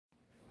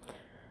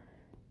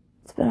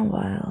been a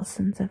while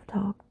since I've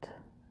talked.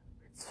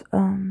 It's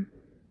right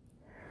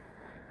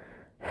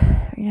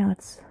now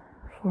it's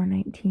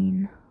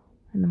 4:19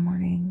 in the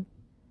morning.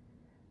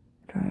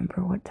 I don't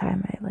remember what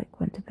time I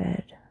went to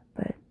bed,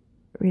 but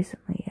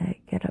recently I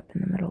get up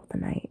in the middle of the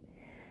night,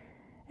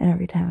 and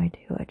every time I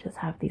do, I just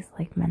have these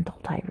mental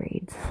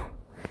tirades.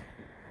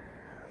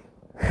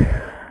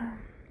 I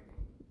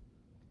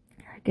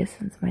guess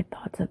since my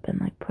thoughts have been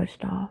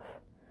pushed off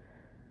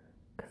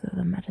because of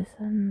the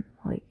medicine,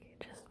 it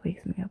just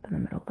wakes me up in the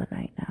middle of the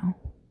night now.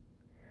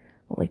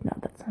 Well, no,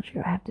 that's not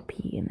true. I have to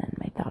pee, and then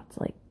my thoughts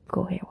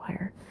go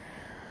haywire.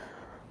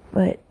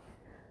 But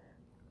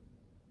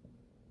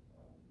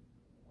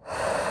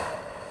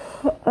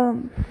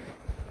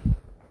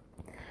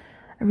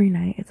every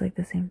night it's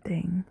the same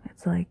thing.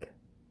 It's I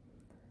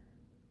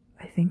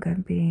think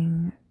I'm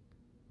being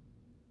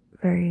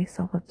very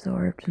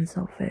self-absorbed and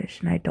selfish,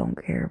 and I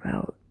don't care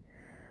about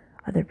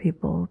other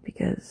people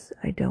because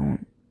I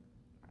don't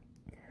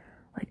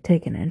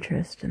take an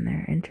interest in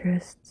their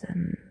interests,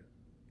 and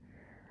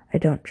I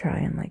don't try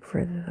and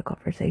further the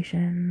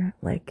conversation.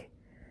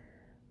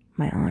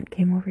 My aunt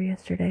came over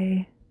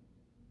yesterday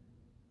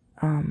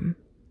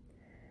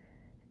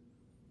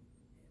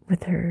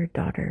with her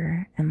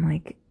daughter,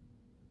 and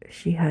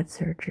she had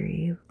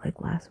surgery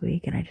last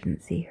week, and I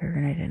didn't see her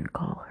and I didn't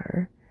call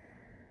her,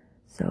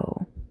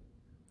 so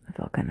I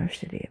felt kind of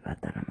shitty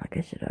about that. I'm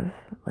I should have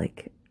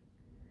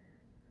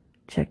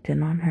checked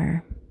in on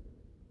her.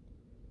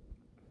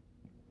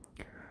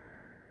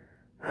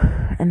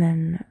 And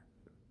then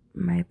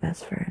my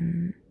best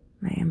friend,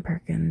 my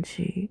Perkins,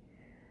 she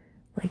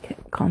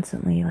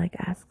constantly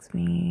asks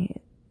me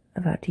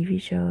about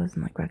TV shows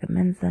and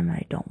recommends them, and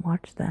I don't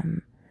watch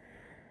them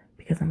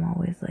because I'm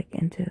always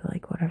into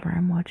whatever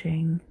I'm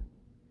watching.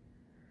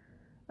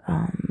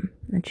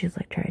 And she's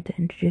tried to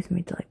introduce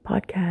me to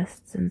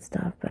podcasts and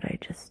stuff, but I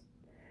just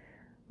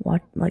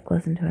watch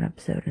listen to an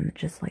episode and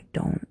just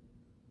don't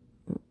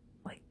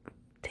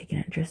take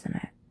an interest in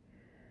it.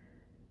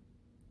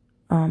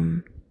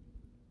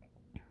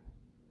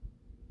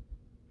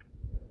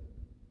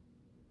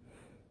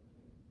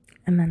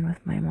 And then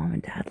with my mom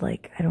and dad,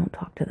 I don't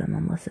talk to them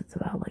unless it's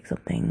about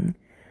something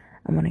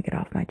I want to get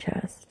off my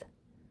chest.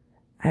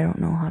 I don't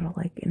know how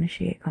to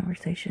initiate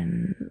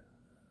conversation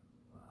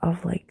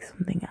of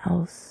something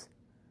else.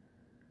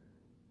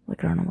 I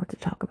don't know what to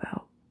talk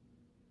about.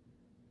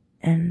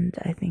 And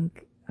I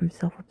think I'm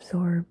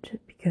self-absorbed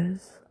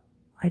because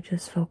I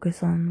just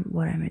focus on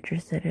what I'm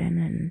interested in,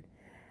 and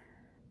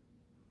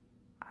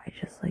I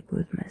just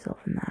lose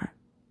myself in that.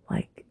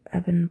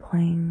 I've been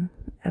playing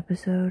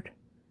Episode.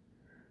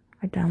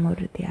 I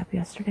downloaded the app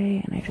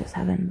yesterday, and I just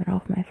haven't been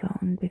off my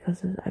phone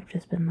because I've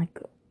just been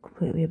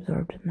completely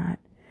absorbed in that.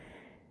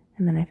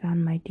 And then I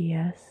found my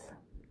DS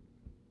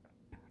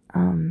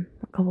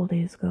a couple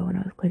days ago when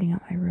I was cleaning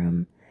out my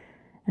room,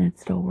 and it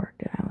still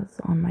worked, and I was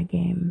on my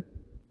game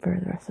for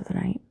the rest of the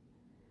night.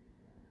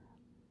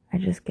 I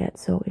just get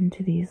so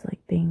into these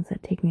things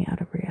that take me out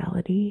of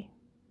reality,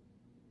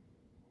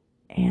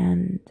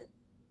 and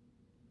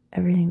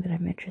everything that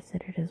I'm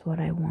interested in is what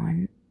I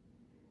want,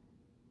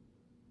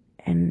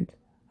 and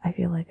I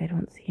feel I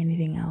don't see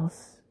anything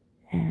else,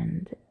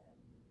 and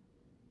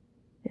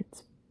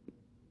it's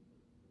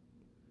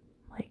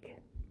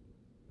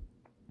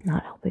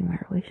not helping my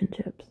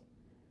relationships.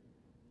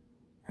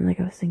 And I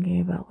was thinking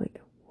about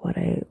what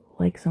I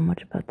like so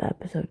much about the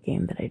Episode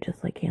game that I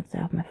just can't stay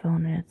off my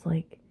phone, and it's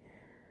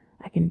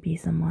I can be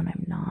someone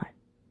I'm not.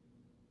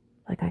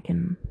 I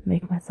can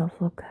make myself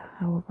look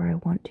however I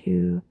want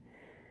to.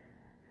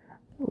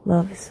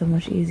 Love is so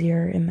much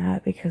easier in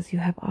that because you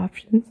have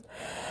options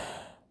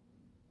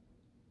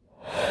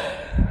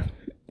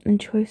and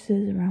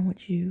choices around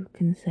what you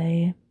can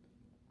say.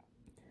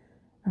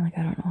 And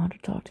I don't know how to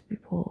talk to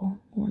people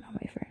who are not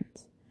my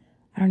friends.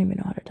 I don't even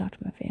know how to talk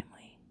to my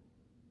family.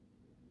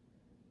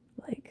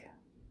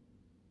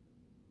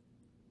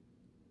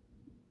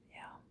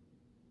 Yeah.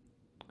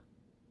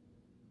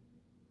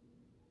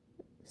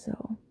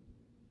 So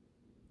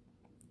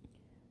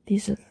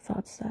these are the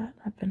thoughts that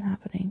have been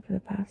happening for the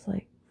past 4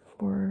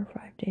 or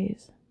 5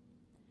 days.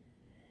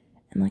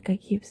 And I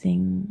keep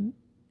seeing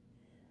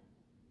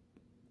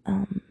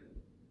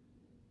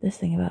this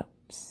thing about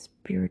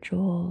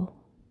spiritual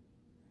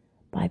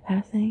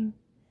bypassing.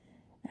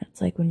 And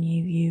it's when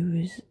you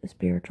use a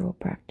spiritual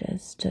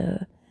practice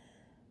to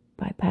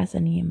bypass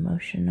any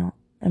emotional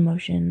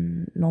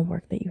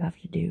work that you have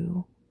to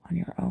do on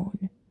your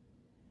own.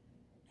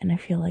 And I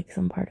feel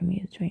some part of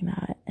me is doing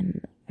that,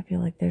 and I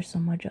feel there's so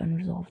much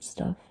unresolved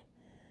stuff,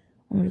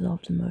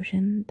 unresolved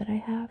emotion that I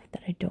have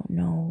that I don't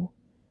know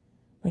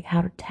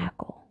how to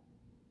tackle.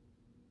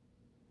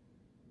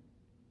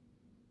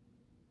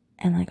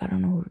 And I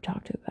don't know who to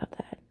talk to about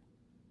that.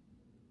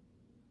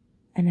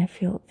 And I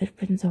feel there's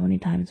been so many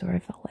times where I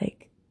felt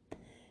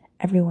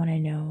everyone I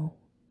know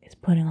is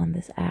putting on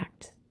this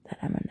act that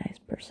I'm a nice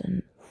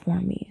person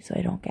for me so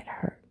I don't get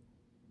hurt.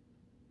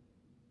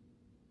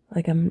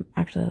 I'm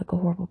actually a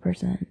horrible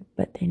person,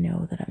 but they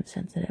know that I'm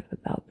sensitive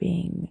about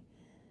being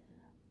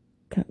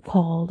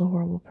called a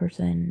horrible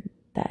person,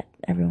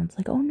 everyone's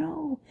like, oh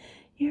no,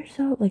 you're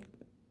so like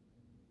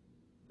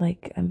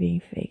I'm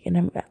being fake, and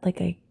I'm like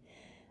I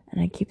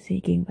keep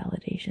seeking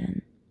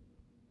validation,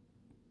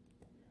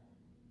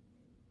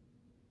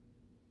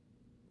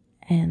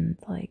 and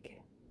like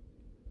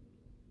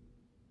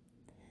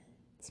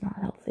it's not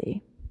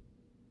healthy.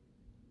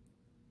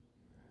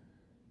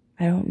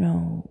 I don't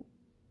know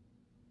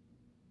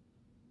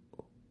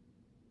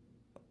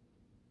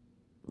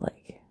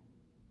like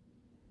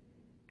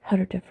how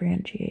to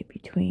differentiate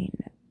between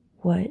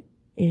what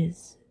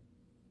is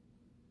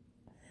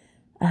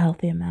a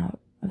healthy amount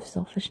of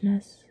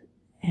selfishness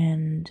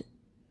and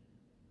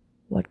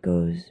what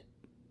goes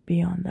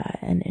beyond that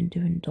and into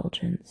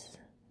indulgence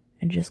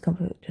and just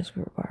complete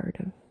disregard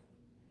of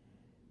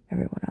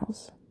everyone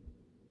else.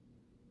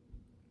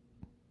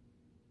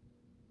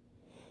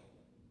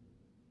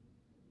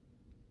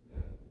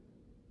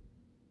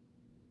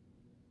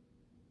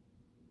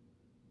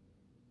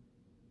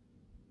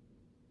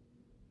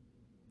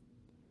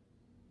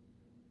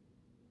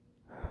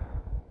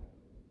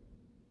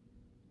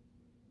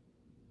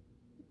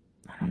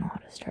 I don't know how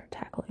to start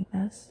tackling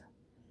this.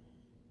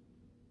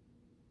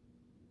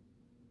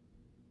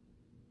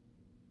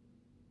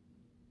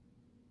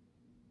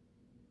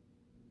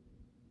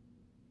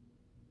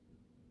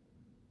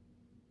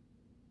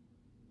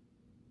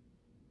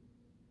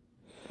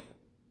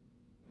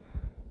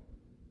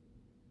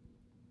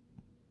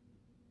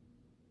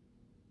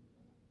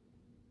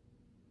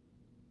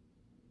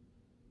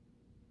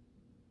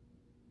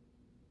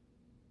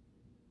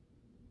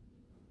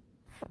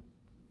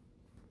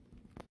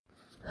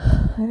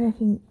 I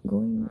think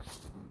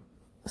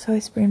so I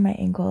sprained my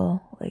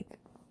ankle like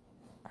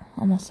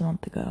almost a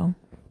month ago,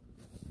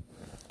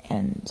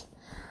 and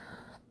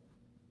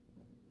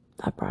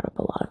that brought up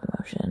a lot of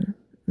emotion.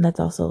 And that's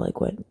also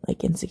like what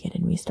like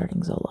instigated me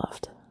starting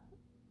Zoloft.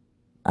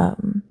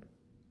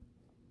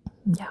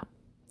 Yeah.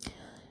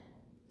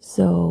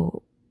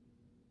 So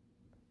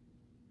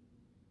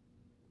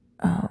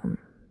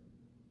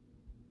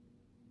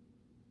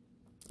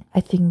I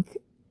think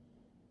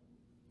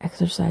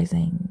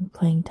exercising,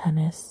 playing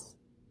tennis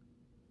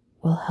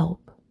will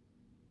help.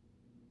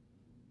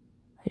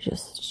 I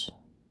just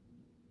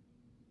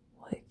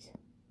like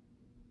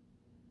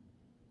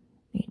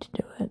need to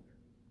do it.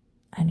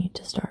 I need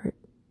to start.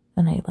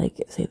 And I like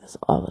say this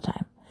all the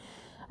time.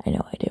 I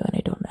know I do, and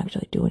I don't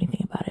actually do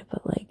anything about it,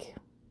 but like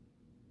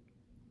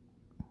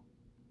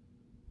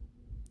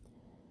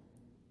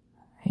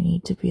I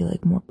need to be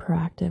like more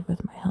proactive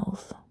with my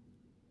health,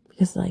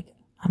 because like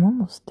I'm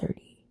almost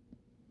 30,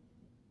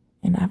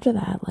 and after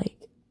that like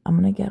I'm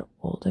gonna get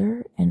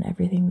older and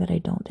everything that I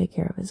don't take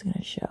care of is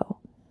gonna show.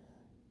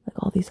 Like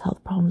all these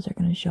health problems are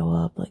gonna show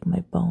up, like my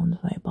bones,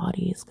 my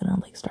body is gonna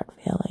like start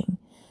failing,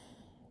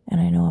 and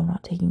I know I'm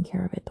not taking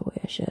care of it the way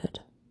I should.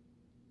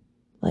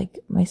 Like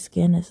my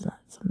skin is not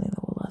something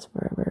that will last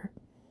forever,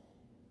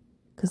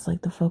 because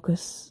like the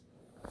focus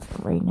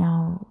right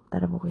now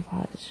that I've always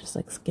had is just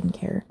like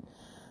skincare,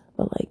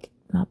 but like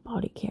not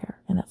body care,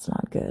 and that's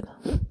not good.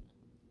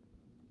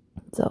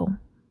 So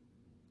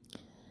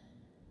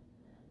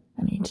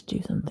I need to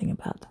do something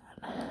about that.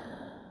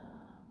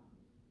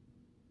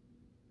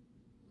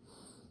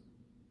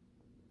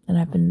 And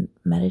I've been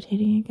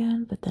meditating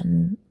again, but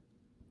then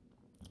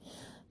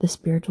the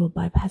spiritual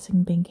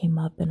bypassing thing came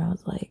up, and I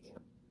was like,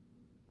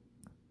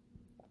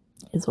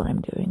 is what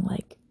I'm doing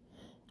like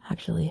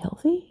actually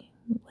healthy?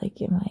 Like,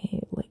 am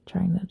I like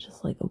trying to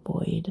just like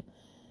avoid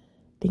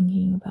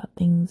thinking about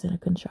things in a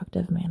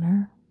constructive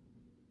manner?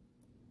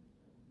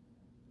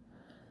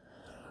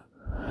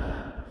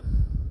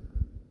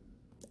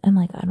 And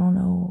like, I don't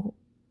know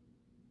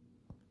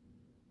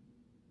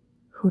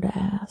who to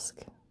ask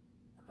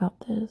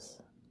about this.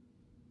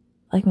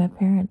 Like, my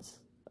parents,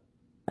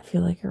 I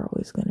feel like, are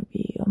always going to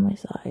be on my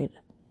side.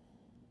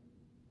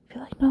 I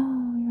feel like, no,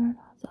 you're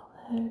not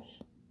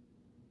selfish.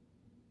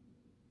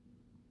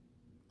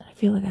 And I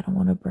feel like I don't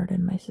want to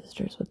burden my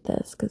sisters with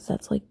this, because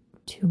that's like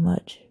too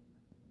much.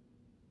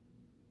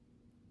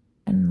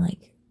 And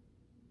like,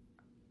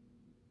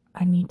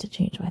 I need to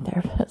change my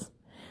therapist.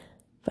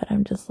 But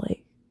I'm just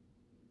like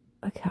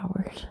a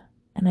coward,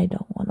 and I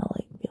don't want to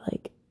like be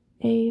like,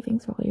 hey,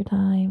 thanks for all your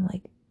time,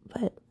 like,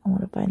 but I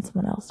want to find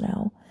someone else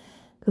now,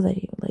 because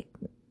I like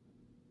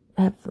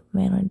have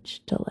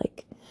managed to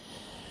like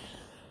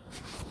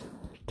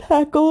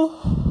tackle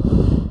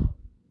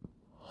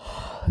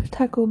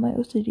my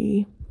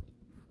OCD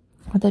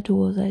with the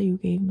tools that you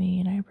gave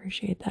me, and I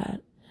appreciate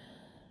that.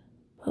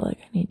 But like,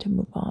 I need to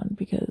move on,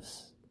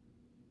 because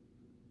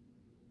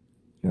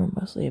you're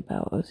mostly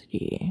about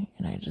OCD,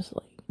 and I just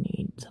like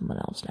need someone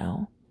else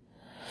now,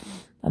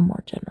 a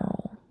more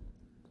general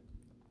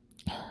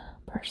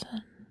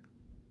person.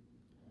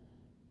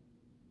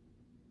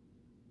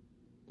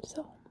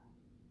 So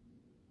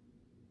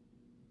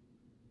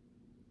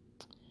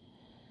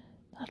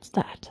that's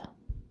that.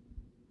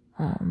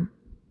 I'm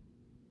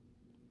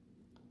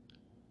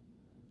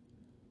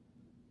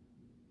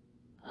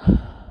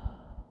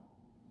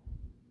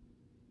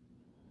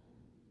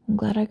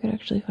glad I could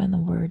actually find the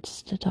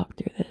words to talk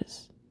through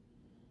this.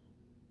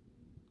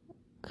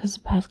 Because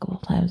the past couple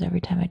of times,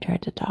 every time I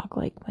tried to talk,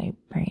 like, my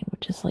brain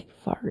would just, like,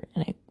 fart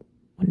and I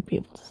wouldn't be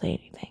able to say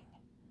anything.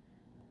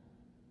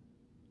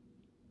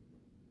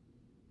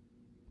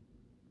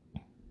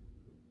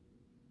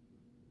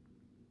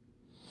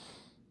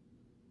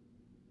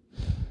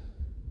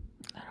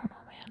 I don't know,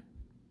 man.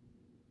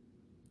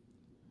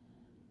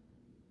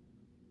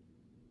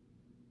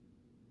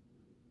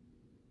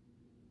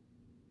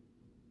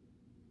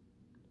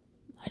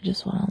 I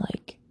just want to,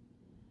 like,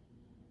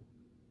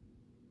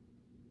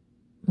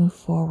 move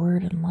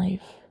forward in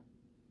life.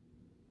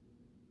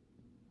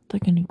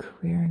 Like a new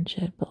career and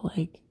shit, but,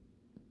 like,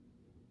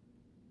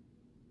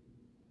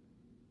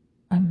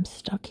 I'm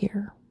stuck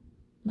here.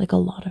 Like a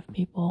lot of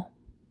people.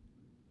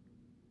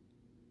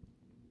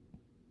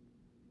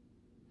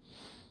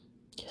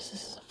 Just,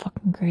 this is a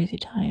fucking crazy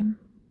time.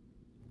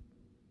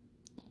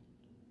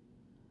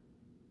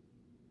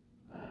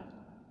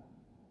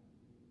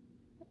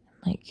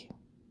 Like,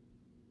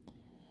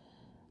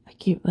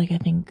 I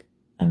think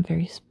I'm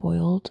very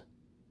spoiled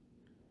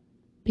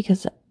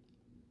because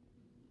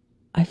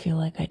I feel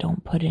like I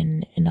don't put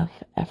in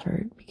enough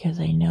effort, because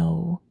I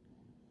know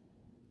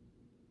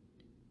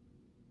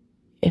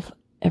if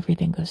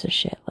everything goes to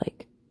shit,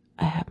 like,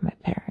 I have my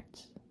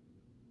parents.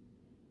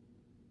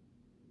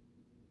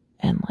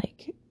 And,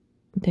 like,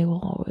 they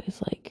will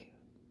always, like,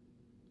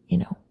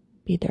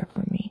 be there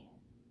for me.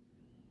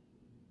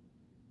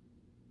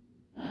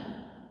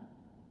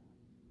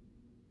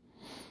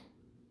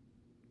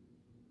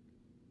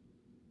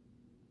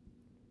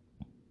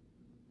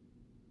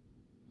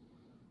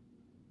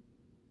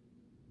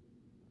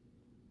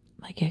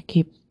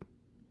 Like,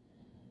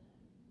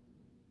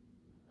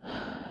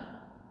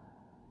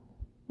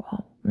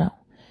 well, no.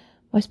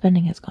 My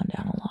spending has gone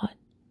down a lot.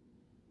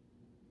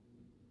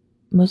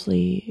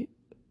 Mostly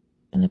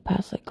in the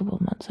past, like, couple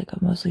of months, like,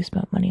 I've mostly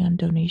spent money on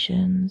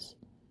donations,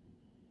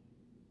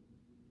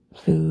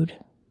 food,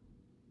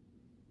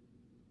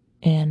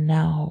 and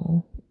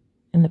now,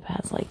 in the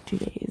past, like, 2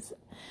 days,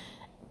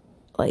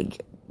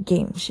 like,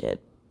 game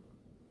shit.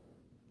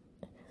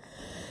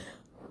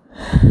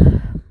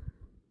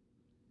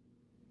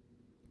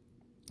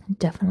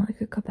 Definitely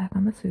could cut back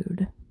on the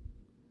food.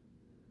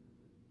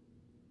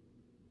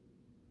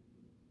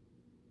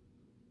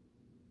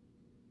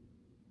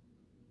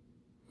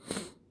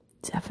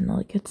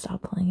 Definitely could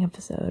stop playing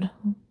episode.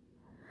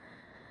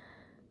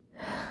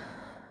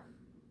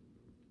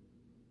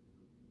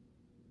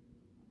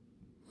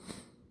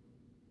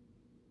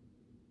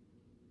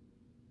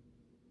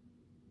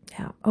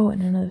 Yeah. Oh,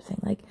 and another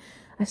thing, like,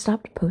 I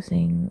stopped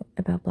posting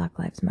about Black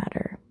Lives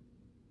Matter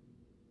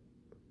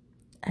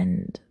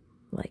and,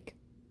 like,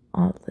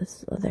 all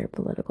this other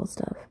political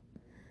stuff,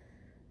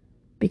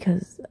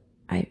 because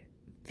I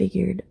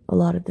figured a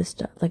lot of this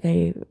stuff, like,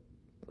 I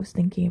was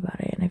thinking about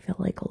it, and I feel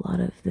like a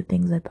lot of the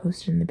things I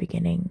posted in the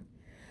beginning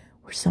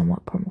were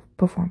somewhat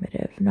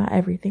performative. Not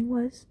everything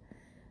was,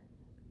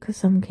 because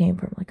some came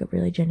from, like, a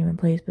really genuine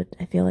place, but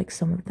I feel like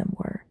some of them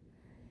were.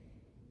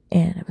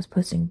 And I was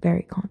posting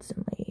very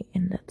constantly,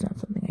 and that's not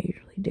something I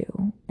usually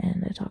do.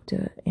 And I talked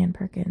to Ann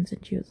Perkins,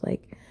 and she was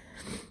like,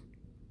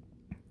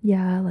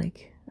 yeah,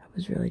 like, I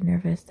was really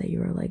nervous that you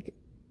were, like,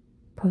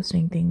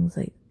 posting things,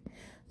 like,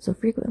 so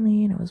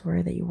frequently, and I was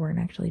worried that you weren't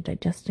actually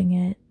digesting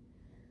it.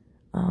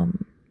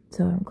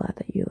 So I'm glad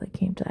that you, like,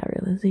 came to that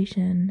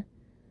realization.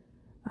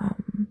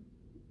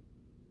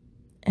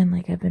 And,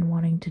 like, I've been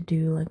wanting to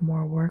do, like,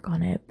 more work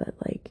on it, but,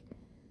 like,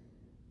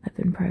 I've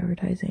been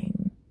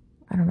prioritizing,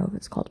 I don't know if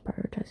it's called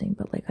prioritizing,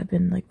 but, like, I've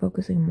been, like,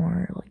 focusing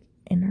more, like,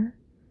 inner,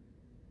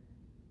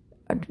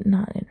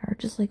 not inner,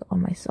 just, like,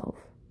 on myself,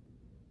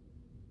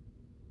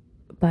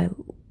 by,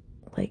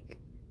 like,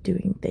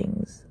 doing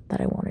things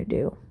that I want to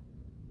do.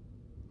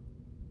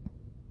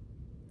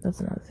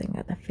 That's another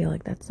thing. I feel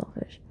like that's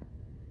selfish,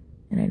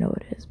 and I know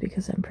it is,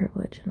 because I'm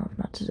privileged enough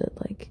not to,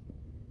 like,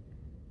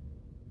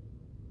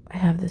 I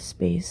have this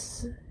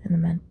space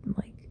in the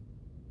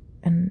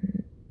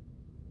and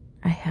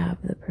I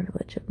have the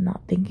privilege of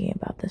not thinking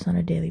about this on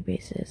a daily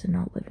basis and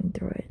not living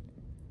through it.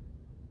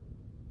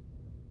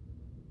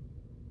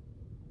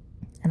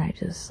 And I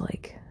just,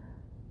 like,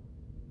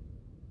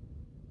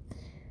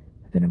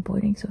 I've been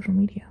avoiding social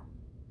media.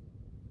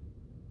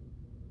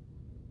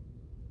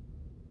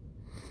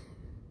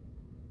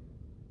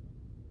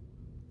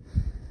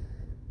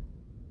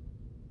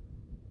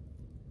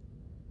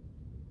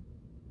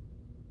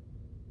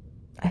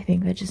 I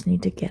think I just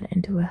need to get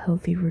into a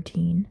healthy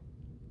routine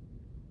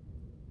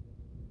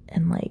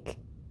and, like,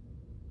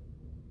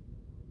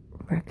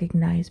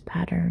 recognize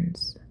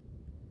patterns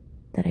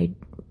that I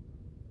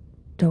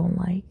don't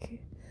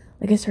like.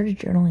 Like, I started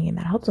journaling, and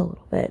that helps a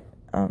little bit.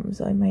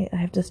 So I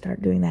have to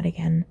start doing that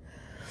again,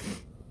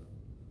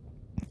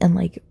 and,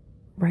 like,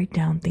 write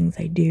down things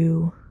I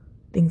do,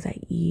 things I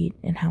eat,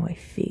 and how I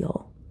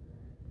feel,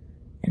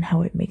 and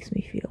how it makes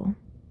me feel.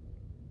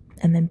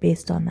 And then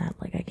based on that,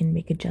 like, I can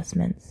make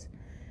adjustments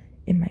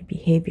in my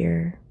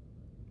behavior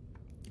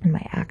and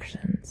my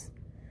actions.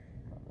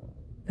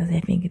 Because I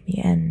think in the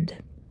end,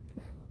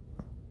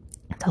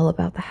 it's all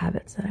about the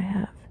habits that I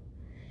have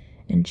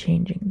and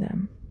changing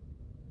them.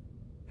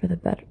 for the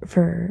better,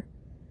 for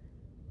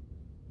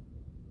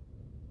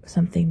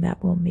something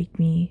that will make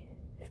me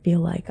feel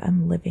like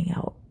I'm living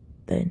out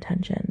the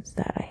intentions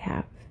that I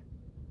have.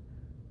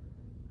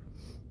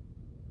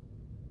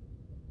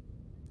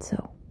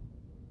 So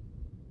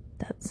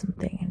that's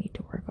something I need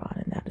to work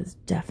on, and that is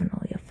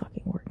definitely a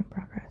fucking work in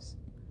progress.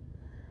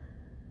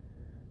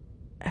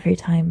 Every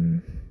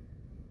time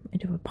I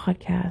do a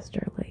podcast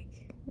or like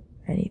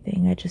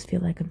anything, I just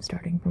feel like I'm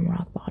starting from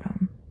rock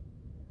bottom.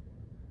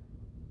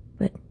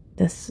 But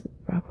this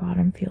rock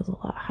bottom feels a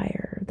lot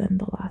higher than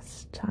the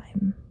last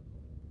time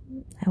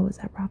I was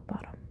at rock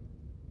bottom,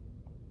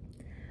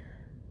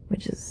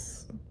 which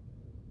is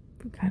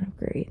kind of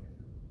great.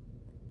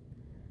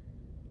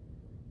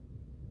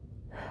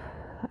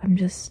 I'm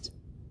just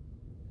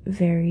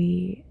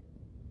very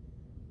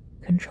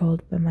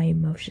controlled by my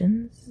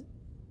emotions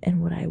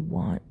and what I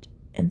want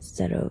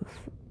instead of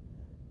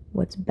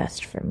what's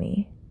best for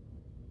me.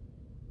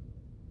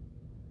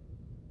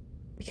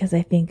 Because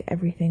I think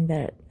everything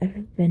that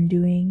I've been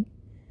doing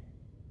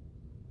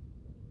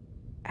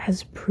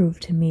has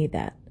proved to me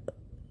that,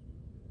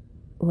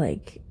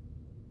 like,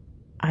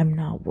 I'm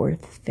not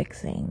worth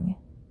fixing.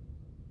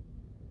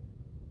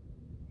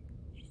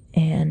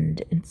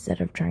 And instead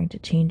of trying to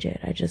change it,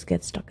 I just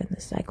get stuck in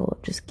this cycle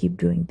of just keep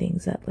doing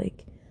things that,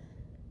 like,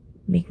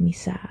 make me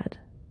sad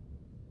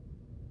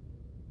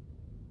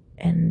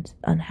and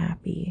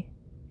unhappy.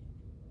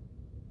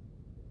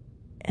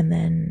 And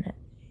then,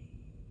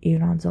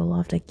 even on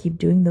Zoloft, I keep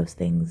doing those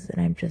things,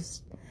 and I'm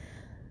just,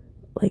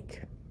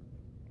 like,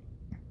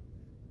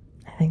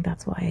 I think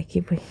that's why I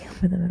keep waking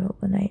up in the middle of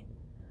the night.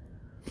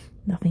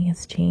 Nothing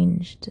has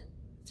changed.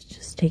 It's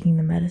just taking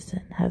the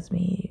medicine has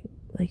me,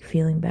 like,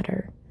 feeling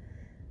better.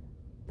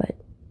 But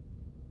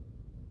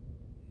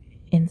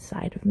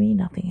inside of me,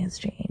 nothing has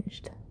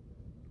changed.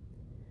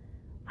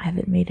 I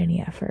haven't made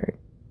any effort,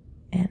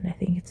 and I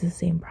think it's the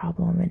same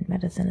problem, and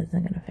medicine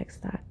isn't going to fix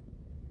that.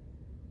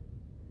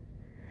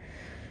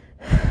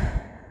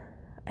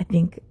 I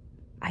think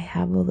I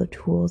have all the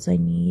tools I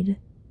need,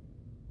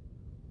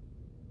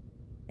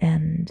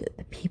 and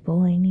the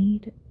people I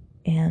need,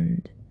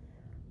 and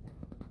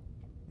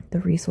the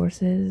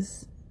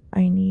resources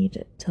I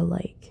need to,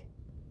 like,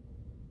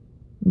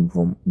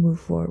 move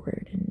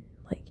forward and,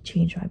 like,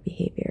 change my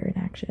behavior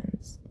and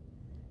actions.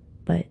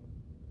 But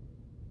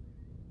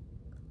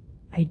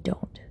I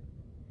don't,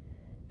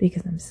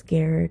 because I'm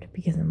scared,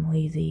 because I'm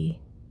lazy.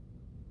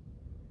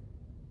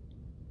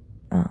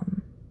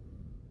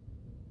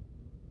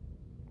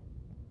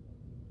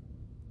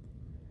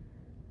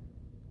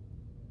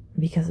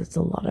 Because it's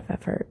a lot of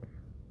effort.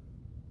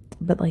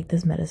 But, like,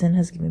 this medicine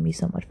has given me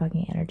so much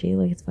fucking energy,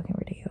 like, it's fucking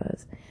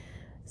ridiculous.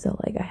 So,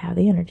 like, I have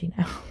the energy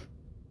now.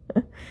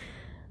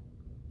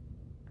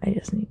 I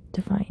just need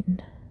to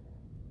find,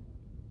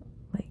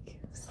 like,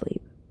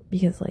 sleep,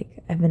 because,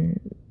 like, I've been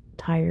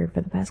tired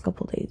for the past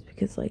couple days,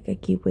 because, like, I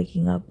keep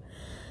waking up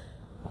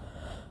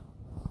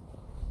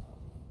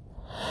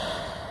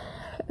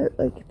at,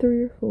 like,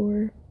 3 or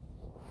 4,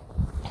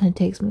 and it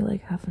takes me,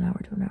 like, half an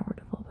hour to an hour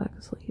to fall back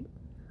asleep,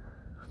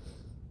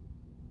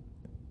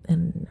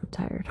 and I'm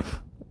tired.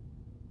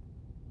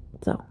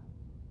 So,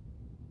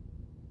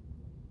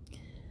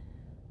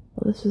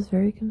 well, this was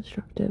very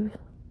constructive.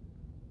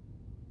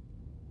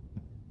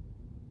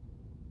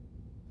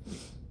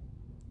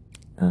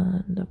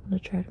 And I'm gonna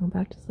try to go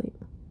back to sleep.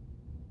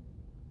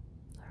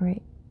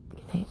 Alright,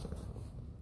 good night.